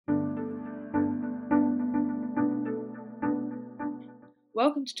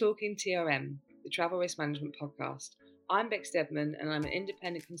Welcome to Talking TRM, the Travel Risk Management podcast. I'm Beck Stedman and I'm an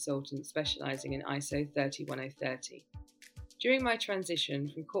independent consultant specialising in ISO 31030. During my transition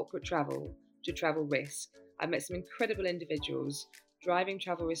from corporate travel to travel risk, I've met some incredible individuals driving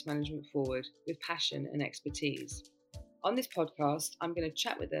travel risk management forward with passion and expertise. On this podcast, I'm going to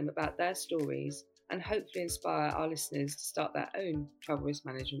chat with them about their stories and hopefully inspire our listeners to start their own travel risk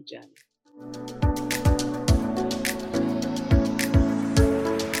management journey.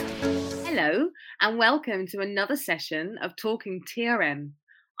 Hello and welcome to another session of Talking TRM.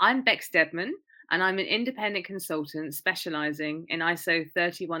 I'm Beck Stedman and I'm an independent consultant specialising in ISO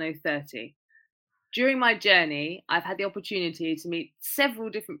 31030. During my journey, I've had the opportunity to meet several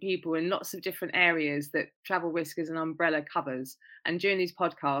different people in lots of different areas that travel risk as an umbrella covers. And during these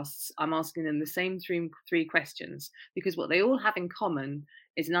podcasts, I'm asking them the same three questions, because what they all have in common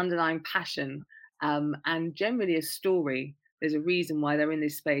is an underlying passion and generally a story. There's a reason why they're in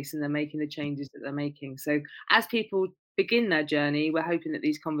this space and they're making the changes that they're making. So as people begin their journey, we're hoping that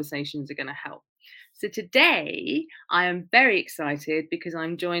these conversations are going to help. So today I am very excited because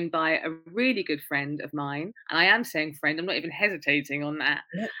I'm joined by a really good friend of mine, and I am saying friend, I'm not even hesitating on that.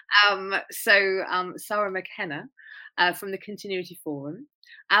 Yep. Sara McKenna from the Continuity Forum.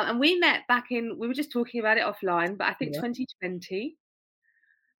 And we met we were just talking about it offline, but I think 2020,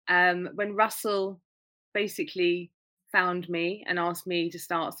 when Russell basically found me and asked me to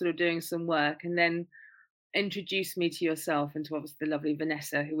start sort of doing some work, and then introduced me to yourself and to obviously the lovely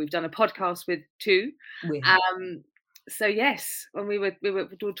Vanessa, who we've done a podcast with too. We have. So yes, when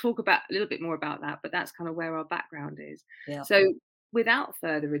we'll talk about a little bit more about that, but that's kind of where our background is. Yeah. So without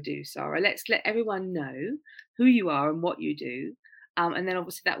further ado, Sara, let's let everyone know who you are and what you do, and then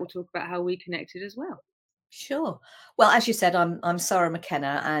obviously that will talk about how we connected as well. Sure. Well, as you said, I'm Sara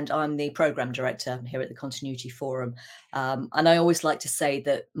McKenna, and I'm the program director here at the Continuity Forum. And I always like to say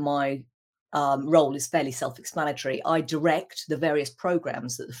that my role is fairly self-explanatory. I direct the various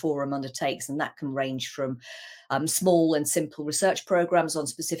programs that the forum undertakes, and that can range from small and simple research programs on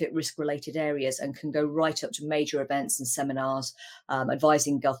specific risk-related areas, and can go right up to major events and seminars,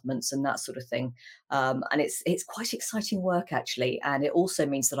 advising governments and that sort of thing. And it's quite exciting work, actually. And it also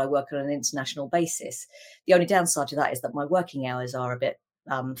means that I work on an international basis. The only downside to that is that my working hours are a bit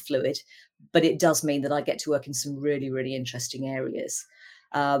fluid, but it does mean that I get to work in some really, really interesting areas.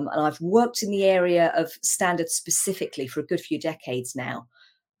 And I've worked in the area of standards specifically for a good few decades now.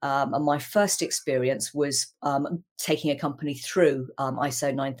 And my first experience was taking a company through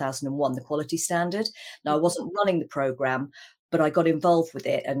ISO 9001, the quality standard. Now, I wasn't running the program, but I got involved with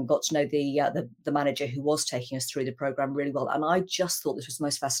it and got to know the manager who was taking us through the program really well. And I just thought this was the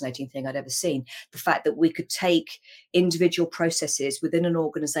most fascinating thing I'd ever seen. The fact that we could take individual processes within an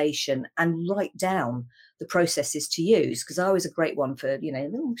organization and write down the processes to use, because I was a great one for,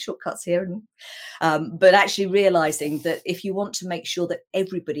 little shortcuts here. But actually realizing that if you want to make sure that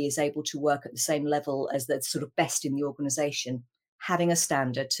everybody is able to work at the same level as the sort of best in the organization, having a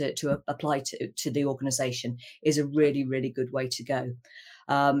standard to apply to the organization is a really, really good way to go.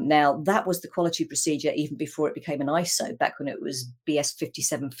 Now, that was the quality procedure even before it became an ISO, back when it was BS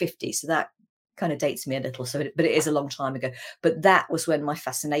 5750. So that kind of dates me a little, but it is a long time ago. But that was when my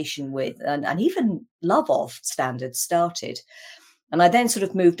fascination with and even love of standards started. And I then sort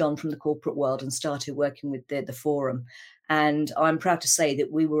of moved on from the corporate world and started working with the forum. And I'm proud to say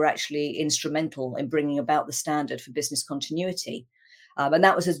that we were actually instrumental in bringing about the standard for business continuity. And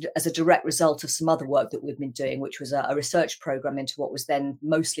that was as a direct result of some other work that we've been doing, which was a research program into what was then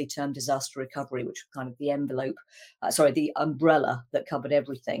mostly termed disaster recovery, which was kind of the umbrella that covered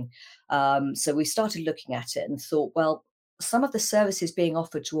everything. So we started looking at it and thought, well, some of the services being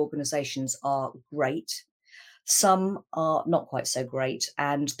offered to organizations are great. Some are not quite so great.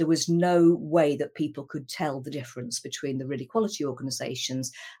 And there was no way that people could tell the difference between the really quality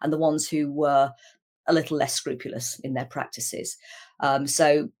organizations and the ones who were a little less scrupulous in their practices.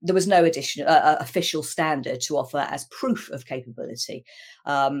 So there was no official standard to offer as proof of capability.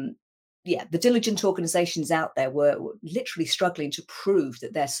 The diligent organizations out there were literally struggling to prove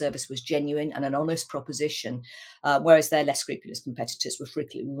that their service was genuine and an honest proposition, whereas their less scrupulous competitors were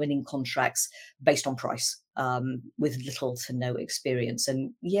frequently winning contracts based on price, with little to no experience.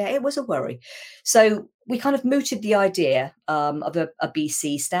 And it was a worry. So we kind of mooted the idea of a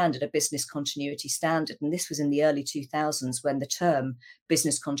BC standard, a business continuity standard. And this was in the early 2000s, when the term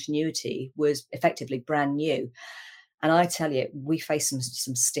business continuity was effectively brand new. And I tell you, we faced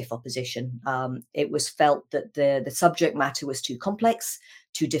some stiff opposition. It was felt that the subject matter was too complex,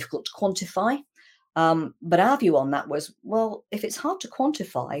 too difficult to quantify. But our view on that was, well, if it's hard to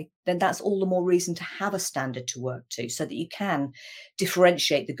quantify, then that's all the more reason to have a standard to work to so that you can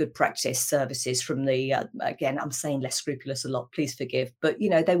differentiate the good practice services from the, again, I'm saying less scrupulous a lot, please forgive, but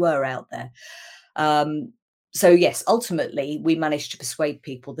they were out there. Um, so yes, ultimately we managed to persuade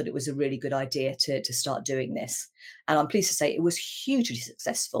people that it was a really good idea to start doing this. And I'm pleased to say it was hugely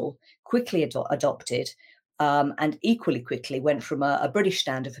successful, quickly adopted, and equally quickly went from a British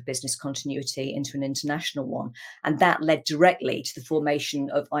standard for business continuity into an international one. And that led directly to the formation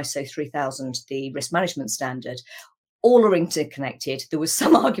of ISO 3000, the risk management standard. All are interconnected. There was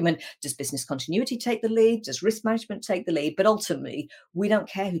some argument, does business continuity take the lead? Does risk management take the lead? But ultimately, we don't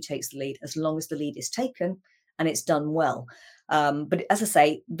care who takes the lead as long as the lead is taken and it's done well. But as I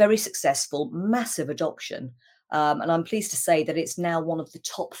say, very successful, massive adoption. And I'm pleased to say that it's now one of the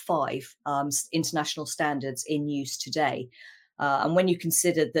top five international standards in use today. And when you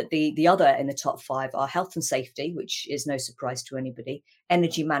consider that the other in the top five are health and safety, which is no surprise to anybody,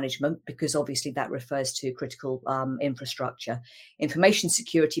 energy management, because obviously that refers to critical infrastructure, information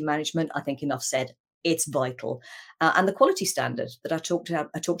security management, I think enough said, it's vital, and the quality standard that I talked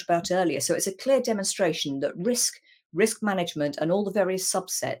about earlier. So it's a clear demonstration that risk management and all the various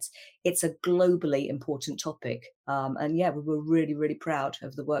subsets, it's a globally important topic. And yeah, we were really, really proud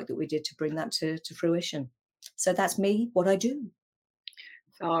of the work that we did to bring that to fruition. So that's me, what I do.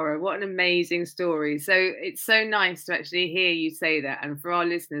 Tara, what an amazing story. So it's so nice to actually hear you say that, and for our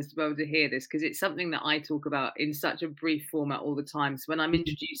listeners to be able to hear this, because it's something that I talk about in such a brief format all the time. So when I'm Mhm.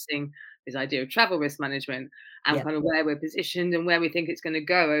 introducing this idea of travel risk management and Yeah, kind of where we're positioned and where we think it's going to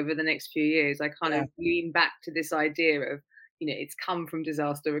go over the next few years, I kind yeah, of lean back to this idea of, it's come from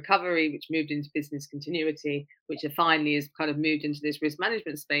disaster recovery, which moved into business continuity, which finally has kind of moved into this risk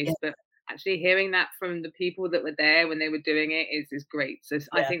management yeah, space. But actually hearing that from the people that were there when they were doing it is great. So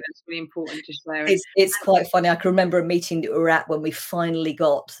I yeah. think that's really important to share. And It's quite funny. I can remember a meeting that we were at when we finally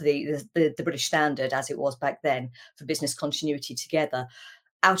got the British standard, as it was back then, for business continuity together.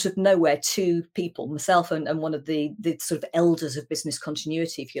 Out of nowhere, two people, myself and one of the sort of elders of business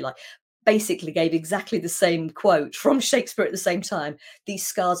continuity, if you like, basically gave exactly the same quote from Shakespeare at the same time. "These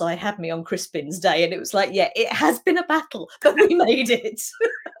scars I had me on Crispin's day," and it was like, yeah, it has been a battle, but we made it.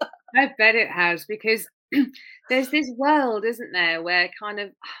 I bet it has, because there's this world, isn't there, where kind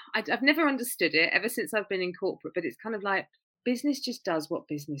of I've never understood it ever since I've been in corporate, but it's kind of like business just does what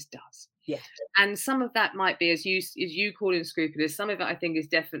business does. Yeah, And some of that might be, as you call it, scrupulous. Some of it I think is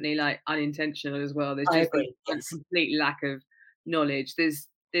definitely like unintentional as well. There's I just this agree. Yes. complete lack of knowledge.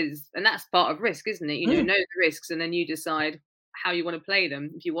 And that's part of risk, isn't it? Mm, Know the risks and then you decide how you want to play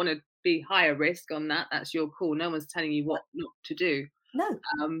them. If you want to be higher risk on that, that's your call. No one's telling you what not to do. no.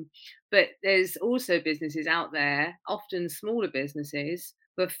 Um, but there's also businesses out there, often smaller businesses,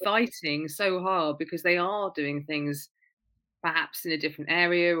 who are fighting so hard because they are doing things perhaps in a different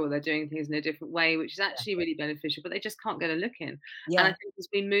area, or they're doing things in a different way, which is actually really beneficial, but they just can't get a look in. And I Yeah. think as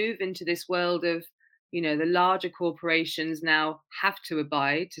we move into this world of, the larger corporations now have to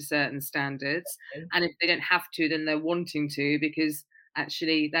abide to certain standards. And if they don't have to, then they're wanting to, because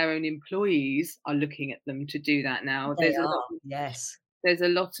actually their own employees are looking at them to do that now. They are. Yes. There's a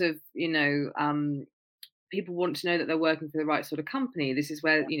lot of, people want to know that they're working for the right sort of company. This is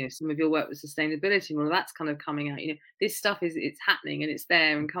where, some of your work with sustainability and all that's kind of coming out. This stuff it's happening and it's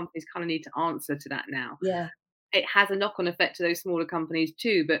there, and companies kind of need to answer to that now. Yeah. It has a knock-on effect to those smaller companies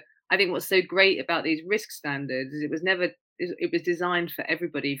too. But I think what's so great about these risk standards is it was designed for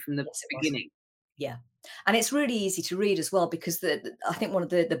everybody from the Yes, it was. beginning. Yeah. And it's really easy to read as well, because I think one of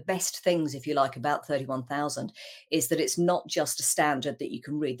the best things, if you like, about 31,000 is that it's not just a standard that you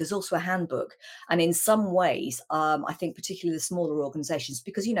can read. There's also a handbook. And in some ways, I think particularly the smaller organizations,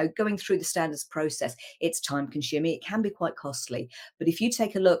 because, going through the standards process, it's time consuming. It can be quite costly. But if you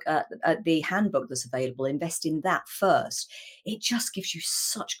take a look at the handbook that's available, invest in that first, it just gives you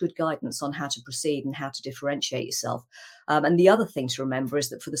such good guidance on how to proceed and how to differentiate yourself. And the other thing to remember is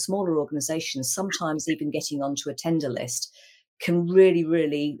that for the smaller organizations, sometimes even getting onto a tender list can really,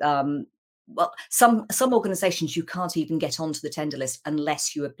 really, well, some organizations you can't even get onto the tender list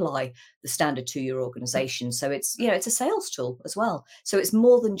unless you apply the standard to your organization. So it's a sales tool as well. So it's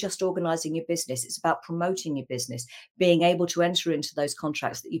more than just organizing your business. It's about promoting your business, being able to enter into those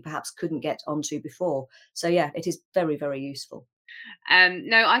contracts that you perhaps couldn't get onto before. So yeah, it is very, very useful.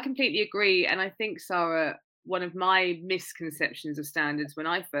 No, I completely agree. And I think, Sarah, one of my misconceptions of standards when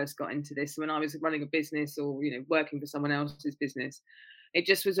I first got into this, when I was running a business or, working for someone else's business, it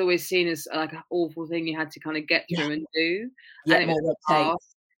just was always seen as like an awful thing you had to kind of get Yeah, through and do. And yet it was more red tape. hard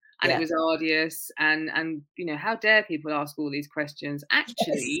and it Yeah. was arduous. And how dare people ask all these questions? Yes.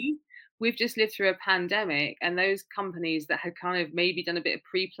 Actually, we've just lived through a pandemic, and those companies that had kind of maybe done a bit of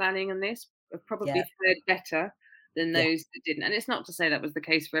pre-planning on this have Yeah, probably fared better than yeah, those that didn't. And it's not to say that was the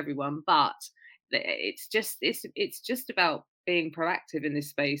case for everyone, but it's just about being proactive in this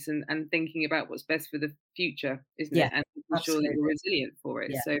space and thinking about what's best for the future, isn't yeah, it? And making sure that you're absolutely. resilient for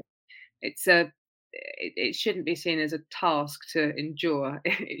it. Yeah, So it's a it shouldn't be seen as a task to endure.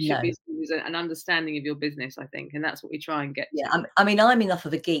 It should be no. seen as an understanding of your business, I think, and that's what we try and get Yeah, to. I mean, I'm enough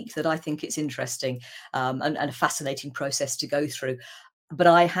of a geek that I think it's interesting, and a fascinating process to go through. But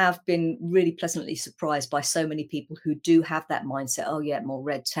I have been really pleasantly surprised by so many people who do have that mindset, "Oh, yeah, more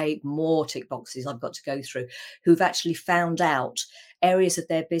red tape, more tick boxes I've got to go through," who've actually found out areas of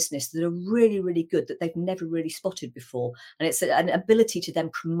their business that are really, really good that they've never really spotted before. And it's an ability to then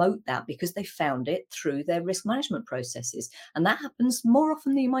promote that because they found it through their risk management processes. And that happens more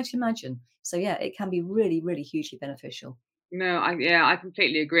often than you might imagine. So, yeah, it can be really, really hugely beneficial. No, I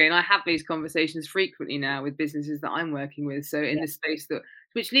completely agree, and I have these conversations frequently now with businesses that I'm working with. So in Yeah. the space that,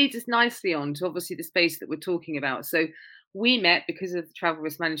 which leads us nicely on to obviously the space that we're talking about. So we met because of the travel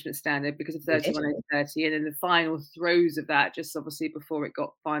risk management standard, because of We did. 31030, and in the final throes of that, just obviously before it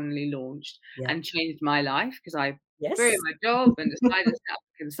got finally launched Yeah. and changed my life because I threw Yes. my job and decided to set up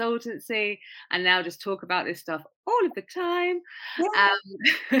a consultancy and now just talk about this stuff all of the time. Yeah.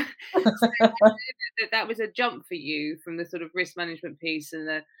 Um, that was a jump for you from the sort of risk management piece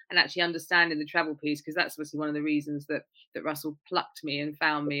and actually understanding the travel piece, because that's obviously one of the reasons that Russell plucked me and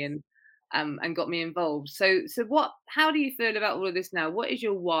found me and got me involved. So what how do you feel about all of this now? What is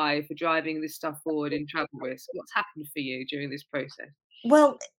your why for driving this stuff forward in travel risk? What's happened for you during this process?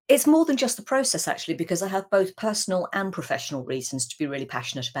 Well, it's more than just the process actually, because I have both personal and professional reasons to be really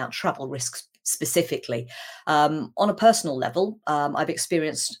passionate about travel risks specifically. On a personal level, I've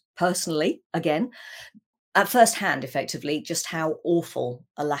experienced personally, again, at first hand, effectively, just how awful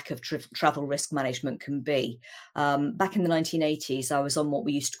a lack of travel risk management can be. Back in the 1980s, I was on what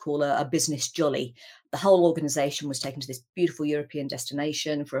we used to call a business jolly. The whole organisation was taken to this beautiful European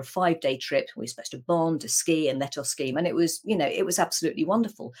destination for a 5-day trip. We were supposed to bond, to ski, and let off scheme, and it was, it was absolutely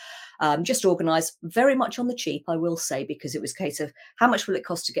wonderful. Just organised very much on the cheap, I will say, because it was a case of how much will it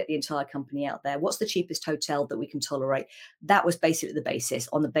cost to get the entire company out there? What's the cheapest hotel that we can tolerate? That was basically the basis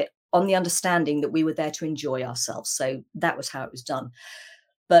on the understanding that we were there to enjoy ourselves. So that was how it was done.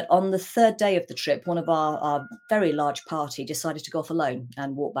 But on the third day of the trip, one of our very large party decided to go off alone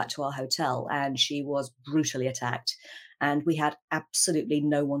and walk back to our hotel. And she was brutally attacked. And we had absolutely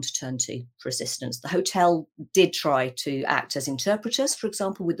no one to turn to for assistance. The hotel did try to act as interpreters, for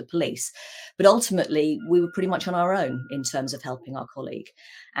example, with the police. But ultimately, we were pretty much on our own in terms of helping our colleague.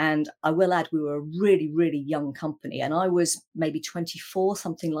 And I will add, we were a really, really young company. And I was maybe 24,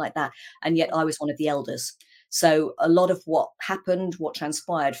 something like that. And yet I was one of the elders. So a lot of what happened, what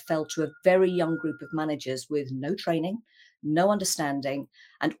transpired, fell to a very young group of managers with no training, no understanding,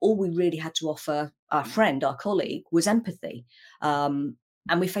 and all we really had to offer our friend, our colleague, was empathy. Um,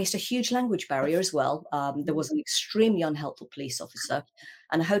 and we faced a huge language barrier as well. There was an extremely unhelpful police officer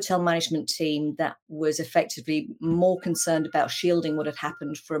and a hotel management team that was effectively more concerned about shielding what had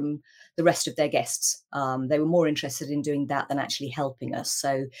happened from the rest of their guests. They were more interested in doing that than actually helping us.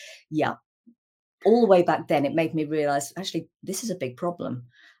 So, yeah, all the way back then, it made me realize, actually, this is a big problem.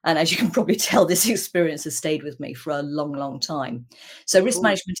 And as you can probably tell, this experience has stayed with me for a long, long time. So risk Cool.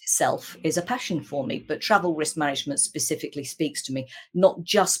 management itself is a passion for me, but travel risk management specifically speaks to me, not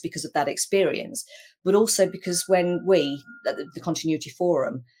just because of that experience, but also because when we, at the Continuity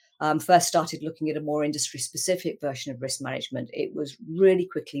Forum, first started looking at a more industry specific version of risk management, it was really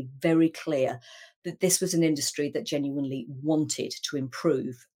quickly very clear that this was an industry that genuinely wanted to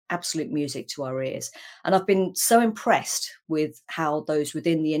improve. Absolute music to our ears. And I've been so impressed with how those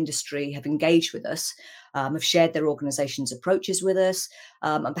within the industry have engaged with us, have shared their organisation's approaches with us,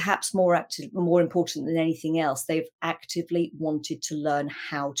 and perhaps more important than anything else, they've actively wanted to learn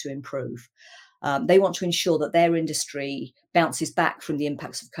how to improve. They want to ensure that their industry bounces back from the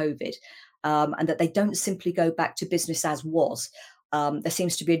impacts of COVID, and that they don't simply go back to business as was. There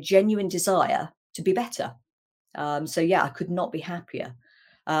seems to be a genuine desire to be better. So yeah, I could not be happier.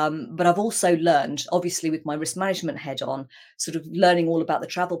 But I've also learned, obviously, with my risk management head on, sort of learning all about the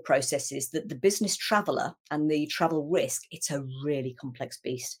travel processes, that the business traveler and the travel risk, it's a really complex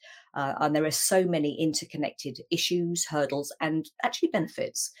beast. And there are so many interconnected issues, hurdles, and actually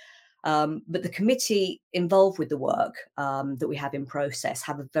benefits. But the committee involved with the work that we have in process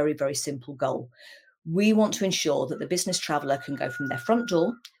have a very, very simple goal. We want to ensure that the business traveller can go from their front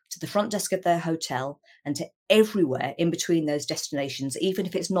door to the front desk of their hotel, and to everywhere in between those destinations, even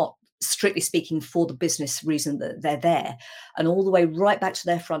if it's not strictly speaking for the business reason that they're there, and all the way right back to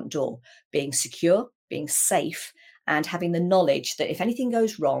their front door, being secure, being safe, and having the knowledge that if anything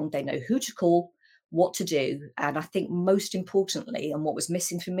goes wrong, they know who to call, what to do. And I think most importantly, and what was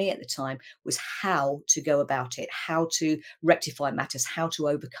missing for me at the time, was how to go about it, how to rectify matters, how to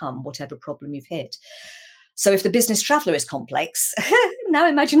overcome whatever problem you've hit. So if the business traveller is complex, now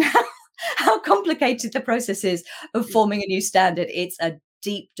imagine how complicated the process is of forming a new standard. It's a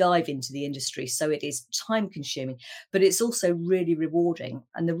deep dive into the industry. So it is time consuming, but it's also really rewarding.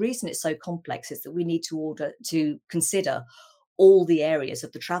 And the reason it's so complex is that we need to consider all the areas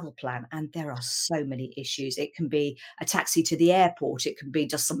of the travel plan, and there are so many issues. It can be a taxi to the airport, it can be,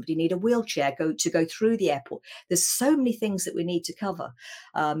 does somebody need a wheelchair go through the airport? There's so many things that we need to cover.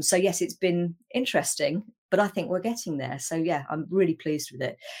 So yes, it's been interesting, but I think we're getting there. So yeah, I'm really pleased with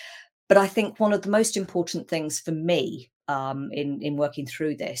it. But I think one of the most important things for me, in working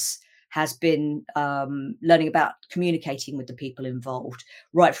through this, has been learning about communicating with the people involved,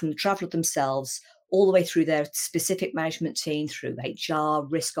 right from the traveller themselves all the way through their specific management team, through HR,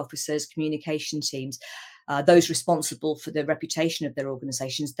 risk officers, communication teams, those responsible for the reputation of their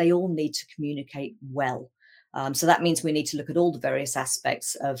organisations. They all need to communicate well. So that means we need to look at all the various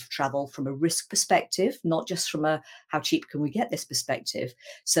aspects of travel from a risk perspective, not just from a how cheap can we get this perspective,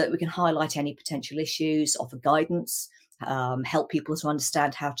 so that we can highlight any potential issues, offer guidance, help people to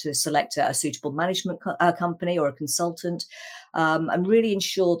understand how to select a suitable management company or a consultant, and really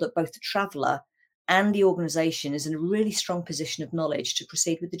ensure that both the traveller and the organisation is in a really strong position of knowledge to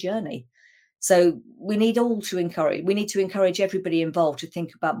proceed with the journey. So we need to encourage everybody involved to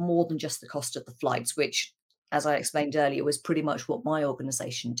think about more than just the cost of the flights, which, as I explained earlier, was pretty much what my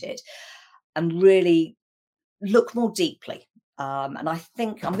organisation did, and really look more deeply. And I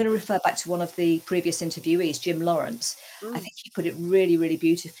think I'm going to refer back to one of the previous interviewees, Jim Lawrence. I Mm. think he put it really, really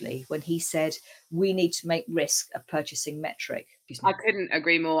beautifully when he said, we need to make risk a purchasing metric. Excuse I me. couldn't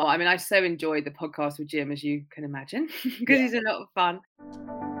agree more. I mean, I so enjoyed the podcast with Jim, as you can imagine, because Yeah. he's a lot of fun.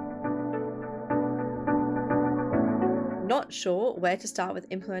 Not sure where to start with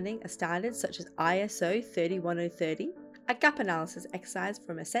implementing a standard such as ISO 31030? A gap analysis exercise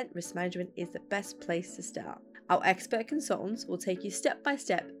from Ascent Risk Management is the best place to start. Our expert consultants will take you step by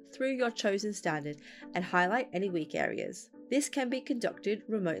step through your chosen standard and highlight any weak areas. This can be conducted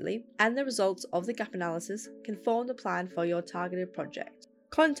remotely, and the results of the gap analysis can form the plan for your targeted project.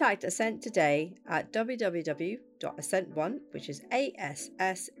 Contact Ascent today at www.ascent1, which is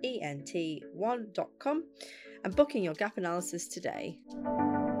ASSENT1.com, and booking your gap analysis today.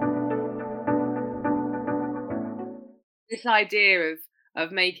 This idea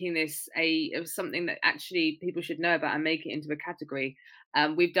of making this of something that actually people should know about and make it into a category.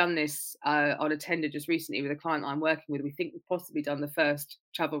 We've done this on a tender just recently with a client I'm working with. We think we've possibly done the first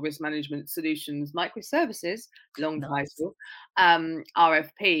travel risk management solutions microservices, long Nice. title,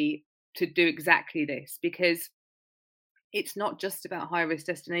 RFP, to do exactly this, because it's not just about high risk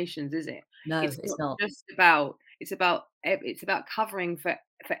destinations, is it? No, It's it's not not. just about, it's about covering for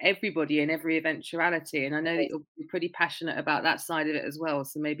everybody in every eventuality. And I know that you're pretty passionate about that side of it as well.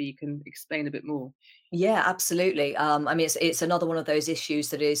 So maybe you can explain a bit more. Yeah, absolutely. I mean, it's another one of those issues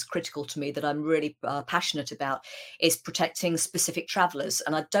that is critical to me that I'm really passionate about is protecting specific travellers,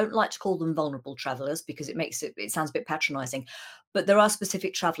 and I don't like to call them vulnerable travellers because it sounds a bit patronising, but there are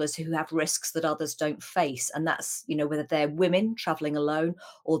specific travellers who have risks that others don't face, and that's whether they're women travelling alone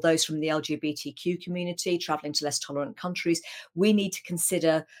or those from the LGBTQ community travelling to less tolerant countries. We need to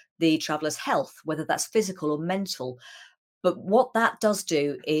consider the traveller's health, whether that's physical or mental, but what that does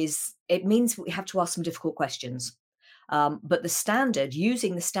do is it means we have to ask some difficult questions. But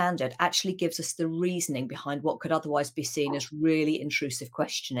using the standard actually gives us the reasoning behind what could otherwise be seen as really intrusive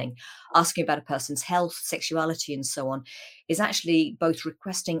questioning. Asking about a person's health, sexuality, and so on is actually both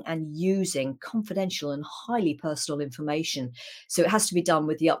requesting and using confidential and highly personal information. So it has to be done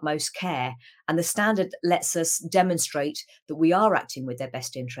with the utmost care. And the standard lets us demonstrate that we are acting with their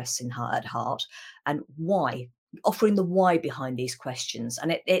best interests at heart, and why, offering the why behind these questions.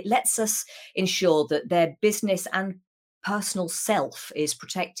 And it lets us ensure that their business and personal self is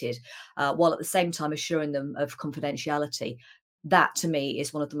protected, while at the same time assuring them of confidentiality. That to me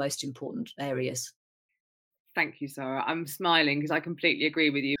is one of the most important areas. Thank you, Sarah. I'm smiling because I completely agree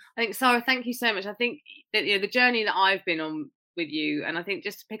with you. I think, Sarah, thank you so much. I think that the journey that I've been on with you, and I think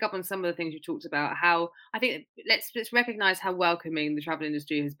just to pick up on some of the things you talked about, how I think let's recognise how welcoming the travel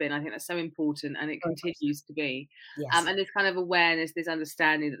industry has been. I think that's so important, and it Very much so. continues to be. Yes. And this kind of awareness, this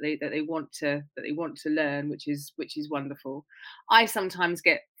understanding that they want to learn, which is wonderful. I sometimes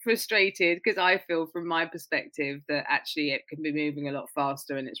get frustrated because I feel from my perspective that actually it can be moving a lot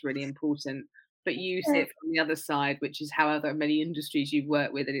faster and it's really important. But you see Yeah. it from the other side, which is how other many industries you've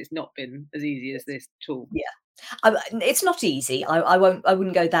worked with, and it's not been as easy as this at all. Yeah. It's not easy. I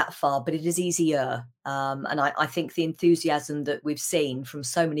wouldn't go that far, but it is easier. And I think the enthusiasm that we've seen from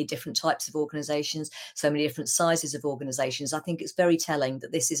so many different types of organisations, so many different sizes of organisations, I think it's very telling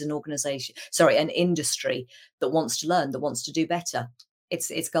that this is an industry that wants to learn, that wants to do better.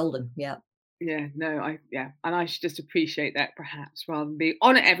 It's golden. Yeah. Yeah, no, and I should just appreciate that perhaps rather than be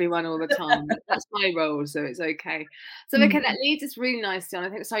on at everyone all the time. That's my role, so it's okay. So okay, Mm, that leads us really nicely on.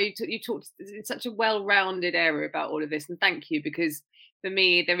 I think so. You talked in such a well-rounded area about all of this, and thank you because for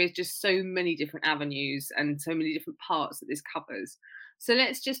me there is just so many different avenues and so many different parts that this covers. So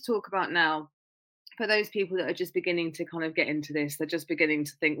let's just talk about now for those people that are just beginning to kind of get into this. They're just beginning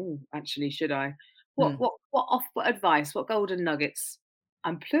to think, oh, actually, should I? mm. What advice? What golden nuggets?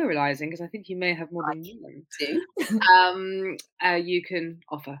 I'm pluralizing because I think you may have more I than one do. you can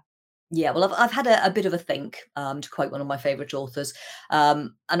offer. Yeah, well, I've had a bit of a think, to quote one of my favourite authors,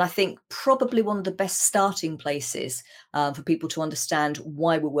 and I think probably one of the best starting places for people to understand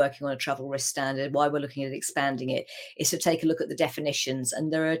why we're working on a travel risk standard, why we're looking at expanding it, is to take a look at the definitions.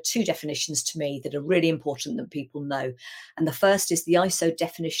 And there are two definitions to me that are really important that people know. And the first is the ISO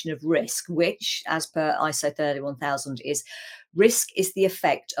definition of risk, which, as per ISO 31000, is risk is the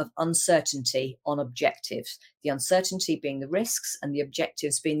effect of uncertainty on objectives, the uncertainty being the risks and the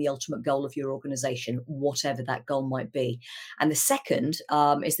objectives being the ultimate goal of your organization, whatever that goal might be. And the second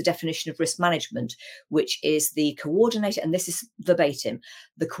is the definition of risk management, which is the coordinated, and this is verbatim,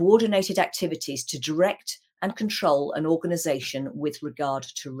 the coordinated activities to direct and control an organization with regard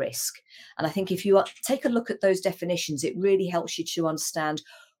to risk. And I think if you take a look at those definitions, it really helps you to understand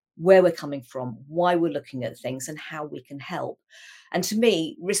where we're coming from, why we're looking at things, and how we can help. And to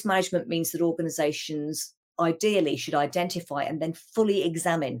me, risk management means that organizations ideally should identify and then fully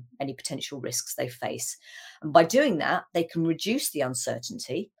examine any potential risks they face. And by doing that, they can reduce the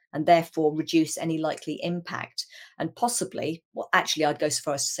uncertainty and therefore reduce any likely impact and possibly, well, actually, I'd go so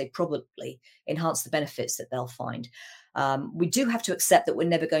far as to say probably enhance the benefits that they'll find. We do have to accept that we're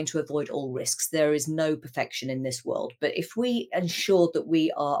never going to avoid all risks. There is no perfection in this world. But if we ensure that we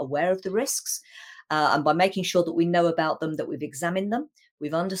are aware of the risks, and by making sure that we know about them, that we've examined them,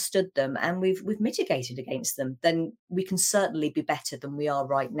 we've understood them, and we've mitigated against them, then we can certainly be better than we are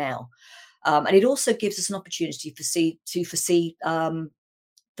right now. And it also gives us an opportunity to foresee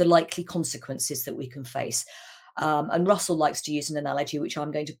the likely consequences that we can face. And Russell likes to use an analogy, which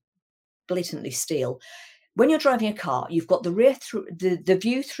I'm going to blatantly steal. When you're driving a car, you've got the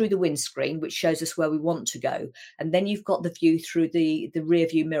view through the windscreen, which shows us where we want to go, and then you've got the view through the rear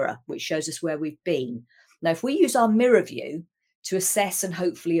view mirror, which shows us where we've been. Now, if we use our mirror view to assess and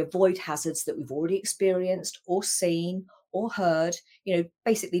hopefully avoid hazards that we've already experienced or seen or heard,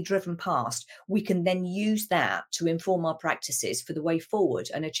 basically driven past, we can then use that to inform our practices for the way forward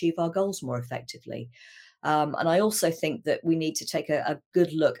and achieve our goals more effectively. And I also think that we need to take a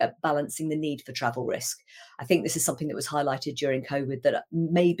good look at balancing the need for travel risk. I think this is something that was highlighted during COVID, that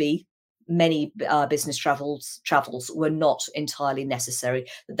maybe many business travels were not entirely necessary,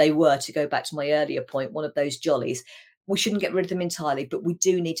 that they were, to go back to my earlier point, one of those jollies. We shouldn't get rid of them entirely, but we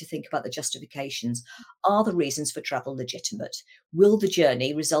do need to think about the justifications. Are the reasons for travel legitimate? Will the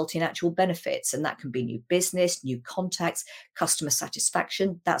journey result in actual benefits? And that can be new business, new contacts, customer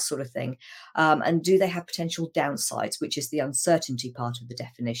satisfaction, that sort of thing. And do they have potential downsides, which is the uncertainty part of the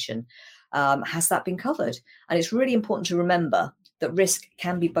definition? Has that been covered? And it's really important to remember that risk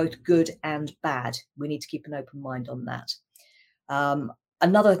can be both good and bad. We need to keep an open mind on that.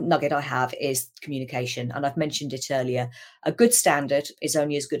 Another nugget I have is communication, and I've mentioned it earlier. A good standard is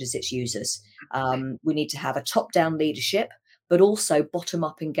only as good as its users. We need to have a top-down leadership, but also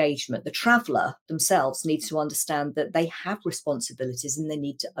bottom-up engagement. The traveller themselves needs to understand that they have responsibilities and they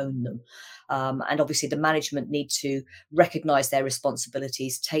need to own them. And obviously the management need to recognise their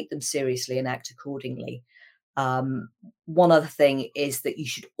responsibilities, take them seriously and act accordingly. One other thing is that you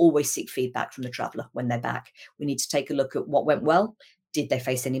should always seek feedback from the traveller when they're back. We need to take a look at what went well. Did they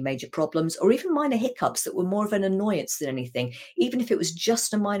face any major problems or even minor hiccups that were more of an annoyance than anything? Even if it was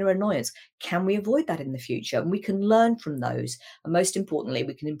just a minor annoyance, can we avoid that in the future? And we can learn from those. And most importantly,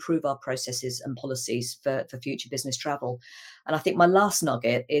 we can improve our processes and policies for future business travel. And I think my last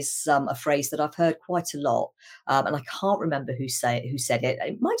nugget is a phrase that I've heard quite a lot. And I can't remember who said it.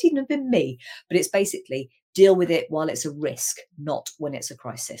 It might even have been me, but it's basically deal with it while it's a risk, not when it's a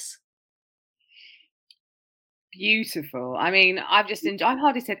crisis. Beautiful. I mean, I've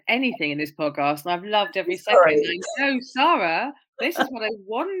hardly said anything in this podcast, and I've loved every second. Sorry. I know, Sarah. This is what I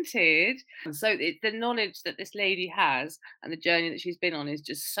wanted. And so the knowledge that this lady has and the journey that she's been on is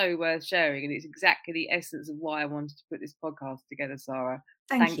just so worth sharing. And it's exactly the essence of why I wanted to put this podcast together, Sarah.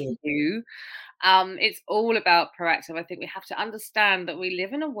 Thank Thank you. you. It's all about proactive. I think we have to understand that we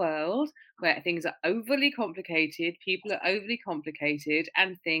live in a world where things are overly complicated, people are overly complicated,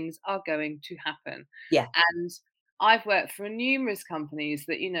 and things are going to happen. Yeah. And I've worked for numerous companies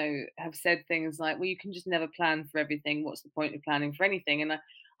that, have said things like, well, you can just never plan for everything. What's the point of planning for anything? And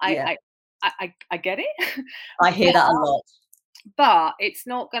Yeah. I get it. I hear that a lot. But it's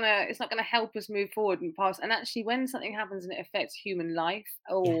not gonna help us move forward and pass. And actually, when something happens and it affects human life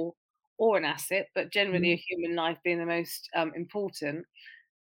Yeah. or an asset, but generally Mhm. a human life being the most important,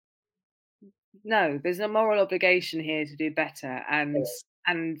 no, there's a moral obligation here to do better, and Yes.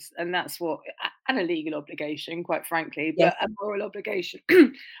 and that's what and a legal obligation, quite frankly, Yes. but a moral obligation.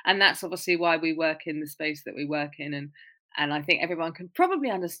 And that's obviously why we work in the space that we work in. And I think everyone can probably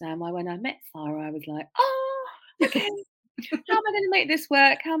understand why when I met Sarah, I was like, oh, okay, how am I going to make this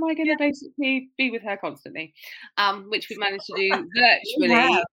work? How am I going Yeah. to basically be with her constantly? Which we've managed to do We have.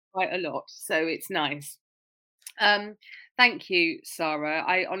 virtually quite a lot. So it's nice. Um, Thank you, Sarah.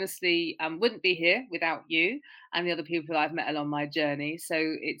 I honestly wouldn't be here without you and the other people that I've met along my journey. So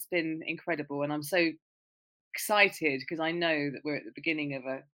it's been incredible. And I'm so excited because I know that we're at the beginning of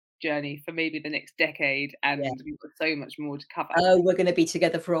a journey for maybe the next decade Yeah. and we've got so much more to cover. Oh, we're gonna be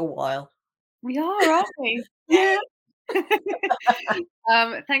together for a while. We are, aren't we? Yeah.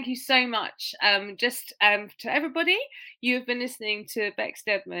 Thank you so much. Just to everybody, you've been listening to Beck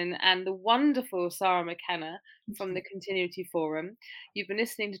Stedman and the wonderful Sara McKenna from the Continuity Forum. You've been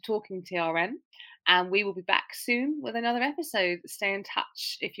listening to Talking TRM, and we will be back soon with another episode. Stay in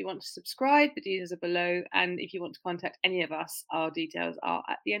touch. If you want to subscribe, the details are below. And if you want to contact any of us, our details are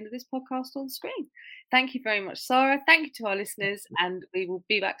at the end of this podcast on screen. Thank you very much, Sarah. Thank you to our listeners, and we will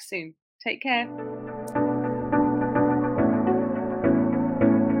be back soon. Take care.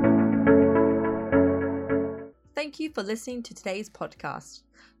 Thank you for listening to today's podcast.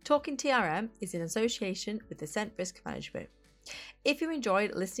 Talking TRM is in association with Ascent Risk Management. If you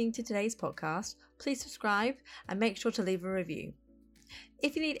enjoyed listening to today's podcast, please subscribe and make sure to leave a review.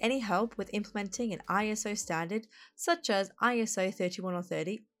 If you need any help with implementing an ISO standard such as ISO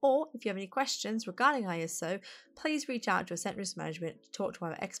 31030, or if you have any questions regarding ISO, please reach out to Ascent Risk Management to talk to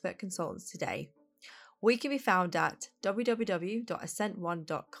our expert consultants today. We can be found at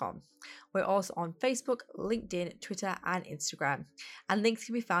www.ascent1.com. We're also on Facebook, LinkedIn, Twitter, and Instagram, and links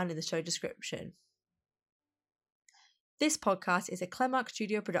can be found in the show description. This podcast is a Clemark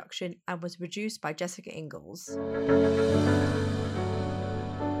Studio production and was produced by Jessica Ingalls.